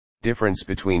Difference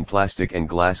between plastic and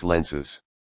glass lenses.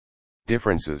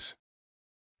 Differences.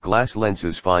 Glass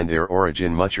lenses find their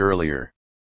origin much earlier.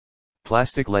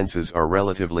 Plastic lenses are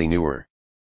relatively newer.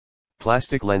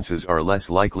 Plastic lenses are less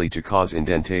likely to cause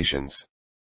indentations.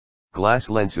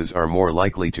 Glass lenses are more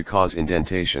likely to cause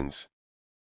indentations.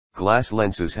 Glass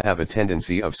lenses have a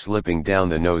tendency of slipping down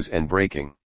the nose and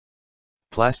breaking.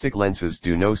 Plastic lenses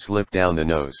do no slip down the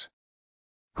nose.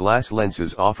 Glass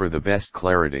lenses offer the best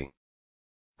clarity.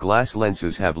 Glass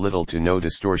lenses have little to no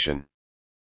distortion.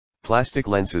 Plastic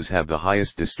lenses have the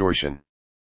highest distortion.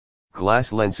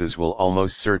 Glass lenses will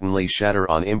almost certainly shatter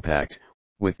on impact,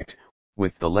 with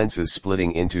the lenses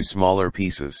splitting into smaller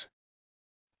pieces.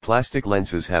 Plastic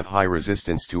lenses have high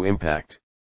resistance to impact.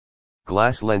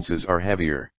 Glass lenses are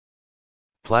heavier.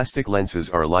 Plastic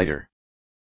lenses are lighter.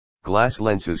 Glass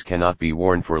lenses cannot be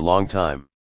worn for a long time.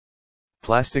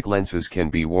 Plastic lenses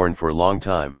can be worn for a long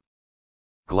time.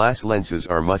 Glass lenses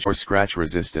are much more scratch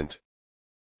resistant.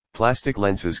 Plastic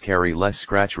lenses carry less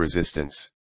scratch resistance.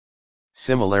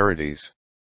 Similarities.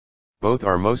 Both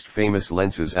are most famous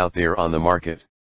lenses out there on the market.